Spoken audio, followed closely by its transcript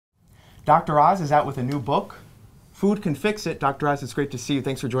Dr. Oz is out with a new book. Food Can Fix It. Dr. Oz, it's great to see you.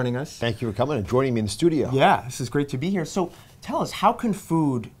 Thanks for joining us. Thank you for coming and joining me in the studio. Yeah, this is great to be here. So tell us, how can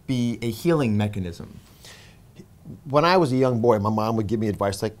food be a healing mechanism? When I was a young boy, my mom would give me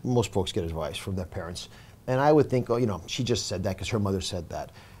advice, like most folks get advice from their parents. And I would think, oh, you know, she just said that because her mother said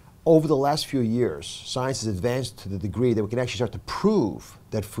that. Over the last few years, science has advanced to the degree that we can actually start to prove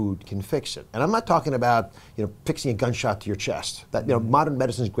that food can fix it. And I'm not talking about, you know, fixing a gunshot to your chest. That, you know, modern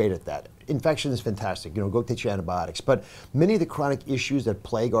medicine is great at that. Infection is fantastic. You know, go take your antibiotics. But many of the chronic issues that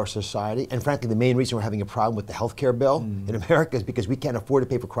plague our society, and frankly, the main reason we're having a problem with the healthcare bill in America is because we can't afford to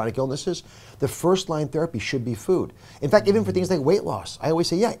pay for chronic illnesses. The first line therapy should be food. In fact, even for things like weight loss, I always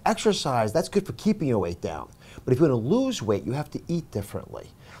say, yeah, exercise, that's good for keeping your weight down. But if you want to lose weight, you have to eat differently.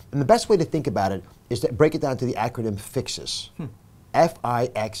 And the best way to think about it is to break it down to the acronym FIXES.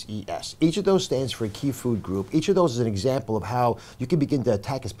 F-I-X-E-S. Each of those stands for a key food group. Each of those is an example of how you can begin to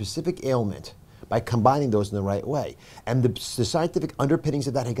attack a specific ailment by combining those in the right way. And the scientific underpinnings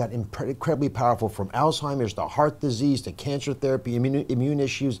of that have got incredibly powerful, from Alzheimer's to heart disease to cancer therapy, immune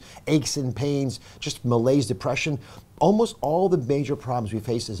issues, aches and pains, just malaise, depression. Almost all the major problems we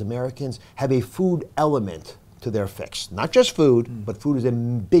face as Americans have a food element to their fix. Not just food, but food is a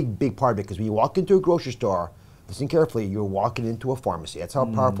big, big part of it, because when you walk into a grocery store, listen carefully, you're walking into a pharmacy. That's how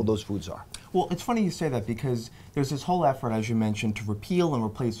powerful those foods are. Well, it's funny you say that, because there's this whole effort, as you mentioned, to repeal and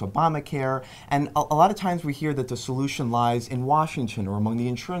replace Obamacare. And a lot of times we hear that the solution lies in Washington or among the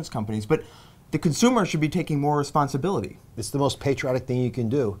insurance companies. But the consumer should be taking more responsibility. It's the most patriotic thing you can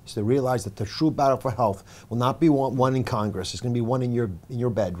do, is to realize that the true battle for health will not be one in Congress. It's going to be one in your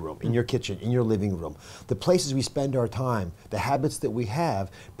bedroom, in your kitchen, in your living room. The places we spend our time, the habits that we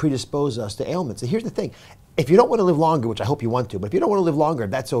have, predispose us to ailments. And here's the thing. If you don't want to live longer, which I hope you want to, but if you don't want to live longer,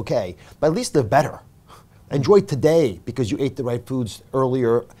 that's okay. But at least live better. Enjoy today because you ate the right foods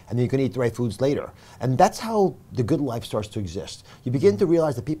earlier, and then you can eat the right foods later. And that's how the good life starts to exist. You begin to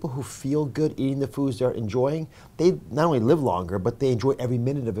realize that people who feel good eating the foods they're enjoying, they not only live longer, but they enjoy every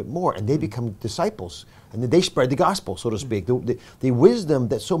minute of it more, and they become disciples. And then they spread the gospel, so to speak. The wisdom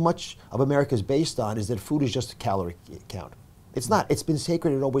that so much of America is based on is that food is just a calorie count. It's not. It's been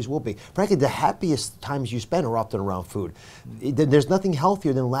sacred. It always will be. Frankly, the happiest times you spend are often around food. There's nothing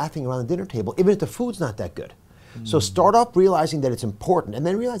healthier than laughing around the dinner table, even if the food's not that good. So start off realizing that it's important, and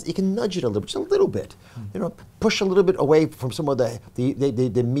then realize you can nudge it a little, just a little bit. You know, push a little bit away from some of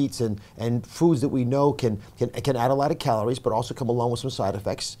the meats and foods that we know can add a lot of calories, but also come along with some side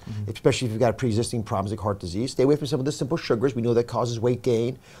effects, especially if you've got pre-existing problems like heart disease. Stay away from some of the simple sugars. We know that causes weight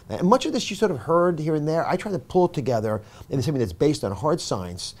gain. And much of this you sort of heard here and there. I try to pull it together into something that's based on hard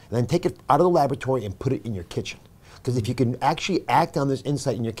science, and then take it out of the laboratory and put it in your kitchen. Because if you can actually act on this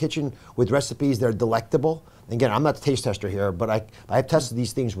insight in your kitchen with recipes that are delectable, again, I'm not the taste tester here, but I have tested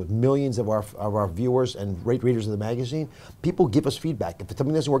these things with millions of our viewers and readers of the magazine. People give us feedback. If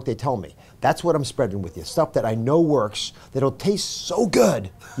something doesn't work, they tell me. That's what I'm spreading with you. Stuff that I know works, that'll taste so good,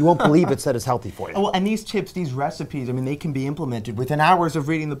 you won't believe it's that it's healthy for you. Oh, and these tips, these recipes, I mean, they can be implemented within hours of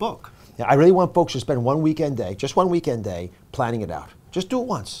reading the book. Yeah, I really want folks to spend one weekend day, just one weekend day, planning it out. Just do it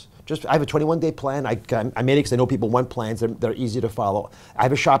once. I have a 21-day plan. I made it because I know people want plans. They're easy to follow. I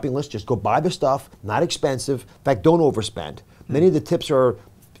have a shopping list. Just go buy the stuff. Not expensive. In fact, don't overspend. Many of the tips are,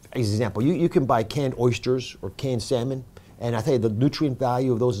 as an example, you can buy canned oysters or canned salmon, and I tell you, the nutrient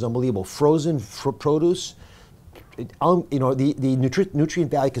value of those is unbelievable. Frozen produce, you know, the nutrient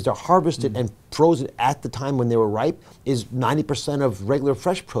value, because they're harvested and frozen at the time when they were ripe, is 90% of regular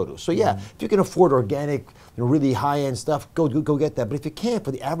fresh produce. So yeah, if you can afford organic, you know, really high-end stuff, go get that. But if you can't,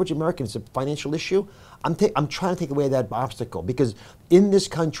 for the average American, it's a financial issue. I'm trying to take away that obstacle, because in this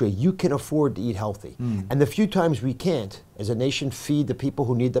country, you can afford to eat healthy. And the few times we can't, as a nation, feed the people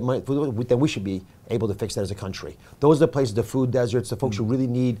who need the money, then we should be able to fix that as a country. Those are the places, the food deserts, the folks who really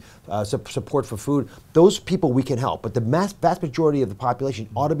need support for food. Those people we can help, but the vast majority of the population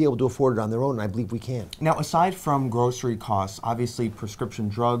ought to be able to afford it on their own, and I believe we can. Now, aside from grocery costs, obviously prescription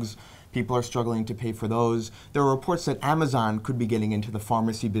drugs, people are struggling to pay for those. There are reports that Amazon could be getting into the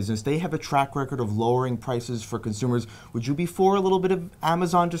pharmacy business. They have a track record of lowering prices for consumers. Would you be for a little bit of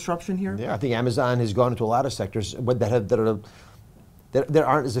Amazon disruption here? Yeah, I think Amazon has gone into a lot of sectors that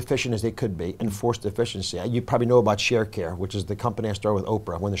aren't as efficient as they could be, and forced efficiency. You probably know about ShareCare, which is the company I started with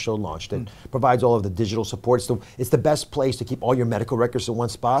Oprah when the show launched. It provides all of the digital support. It's the best place to keep all your medical records in one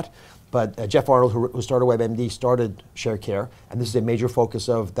spot. But Jeff Arnold, who started WebMD, started ShareCare, and this is a major focus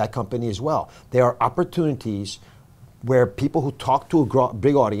of that company as well. There are opportunities where people who talk to a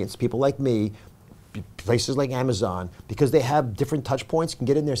big audience, people like me, places like Amazon, because they have different touch points, can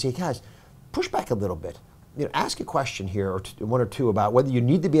get in there and say, guys, push back a little bit. ask a question here, or one or two, about whether you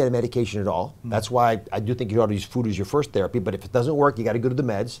need to be on a medication at all. That's why I do think you ought to use food as your first therapy, but if it doesn't work, you got to go to the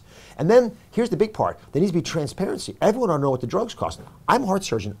meds. And then, here's the big part. There needs to be transparency. Everyone ought to know what the drugs cost. I'm a heart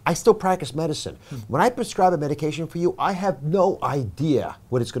surgeon. I still practice medicine. When I prescribe a medication for you, I have no idea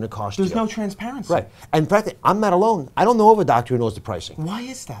what it's going to cost you. There's no transparency. Right. And in fact, I'm not alone. I don't know of a doctor who knows the pricing. Why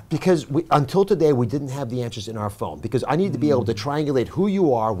is that? Because until today, we didn't have the answers in our phone. Because I need to be able to triangulate who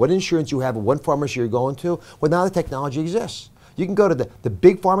you are, what insurance you have, and what pharmacy you're going to. Well, now the technology exists. You can go to the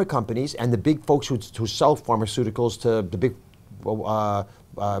big pharma companies and the big folks who sell pharmaceuticals to the big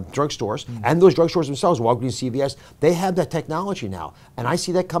drugstores, and those drugstores themselves, Walgreens, CVS, they have that technology now. And I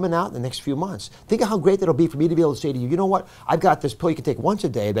see that coming out in the next few months. Think of how great that'll be for me to be able to say to you, you know what, I've got this pill you can take once a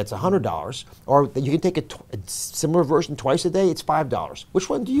day, that's $100, or you can take a similar version twice a day, it's $5. Which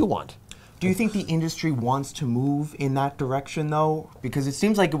one do you want? Do you think the industry wants to move in that direction, though? Because it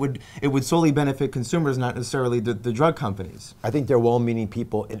seems like it would solely benefit consumers, not necessarily the drug companies. I think there are well-meaning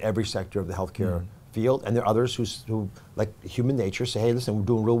people in every sector of the healthcare field, and there are others who, like human nature, say, hey, listen, we're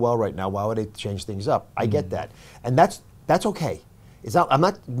doing real well right now. Why would they change things up? I get that, and that's okay. It's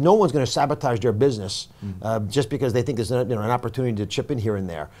not. No one's going to sabotage their business just because they think there's an opportunity to chip in here and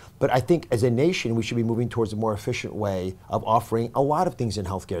there. But I think as a nation, we should be moving towards a more efficient way of offering a lot of things in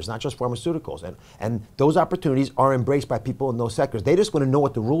healthcare. It's not just pharmaceuticals, and those opportunities are embraced by people in those sectors. They just want to know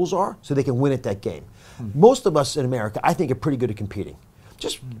what the rules are so they can win at that game. Most of us in America, I think, are pretty good at competing.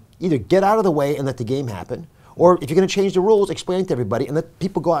 Just either get out of the way and let the game happen, or if you're going to change the rules, explain it to everybody and let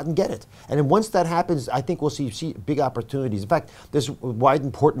people go out and get it. And then once that happens, I think we'll see big opportunities. In fact, this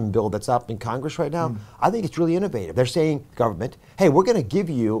Wyden-Portman bill that's up in Congress right now, I think it's really innovative. They're saying, government, hey, we're going to give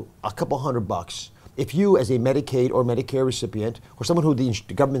you a couple $100 if you, as a Medicaid or Medicare recipient, or someone who the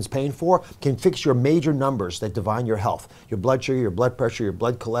government's paying for, can fix your major numbers that define your health, your blood sugar, your blood pressure, your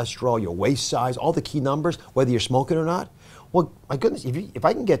blood cholesterol, your waist size, all the key numbers, whether you're smoking or not. Well, my goodness, if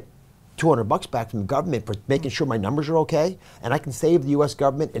I can get $200 back from the government for making sure my numbers are okay, and I can save the U.S.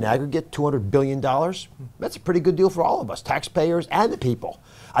 government in aggregate $200 billion, that's a pretty good deal for all of us, taxpayers and the people.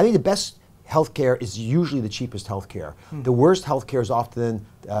 I think the best healthcare is usually the cheapest healthcare. The worst healthcare is often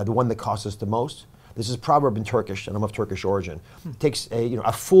the one that costs us the most. This is a proverb in Turkish, and I'm of Turkish origin. It takes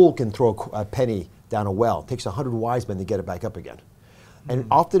a fool can throw a penny down a well. It takes 100 wise men to get it back up again. And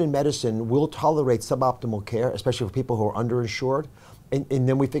often in medicine, we'll tolerate suboptimal care, especially for people who are underinsured. And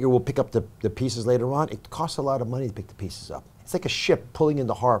then we figure we'll pick up the pieces later on. It costs a lot of money to pick the pieces up. It's like a ship pulling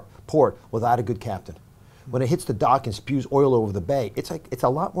into port without a good captain. When it hits the dock and spews oil over the bay, it's a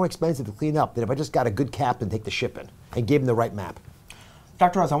lot more expensive to clean up than if I just got a good captain to take the ship in and gave him the right map.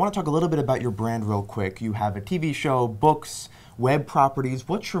 Dr. Oz, I want to talk a little bit about your brand real quick. You have a TV show, books, web properties.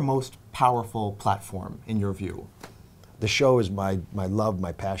 What's your most powerful platform in your view? The show is my love,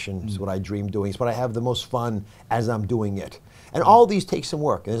 my passion. It's what I dream doing. It's what I have the most fun as I'm doing it. And all these take some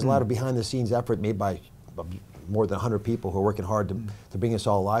work. And there's a lot of behind-the-scenes effort made by more than 100 people who are working hard to bring this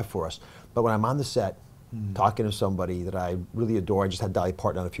all alive for us. But when I'm on the set, talking to somebody that I really adore, I just had Dolly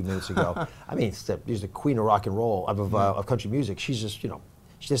Parton on a few minutes ago. I mean, she's the queen of rock and roll, of country music. She's just,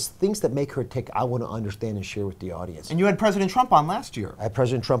 just things that make her tick, I want to understand and share with the audience. And you had President Trump on last year. I had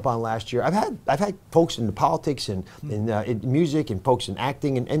President Trump on last year. I've had folks in politics and in music, and folks in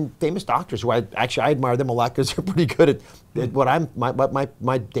acting, and famous doctors who I admire them a lot because they're pretty good at what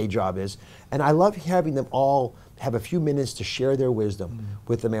my day job is. And I love having them all have a few minutes to share their wisdom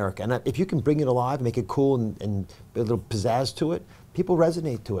with America. And if you can bring it alive, make it cool, and a little pizzazz to it, people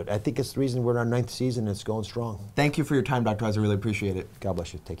resonate to it. I think it's the reason we're in our 9th season and it's going strong. Thank you for your time, Dr. Oz. I really appreciate it. God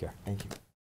bless you. Take care. Thank you.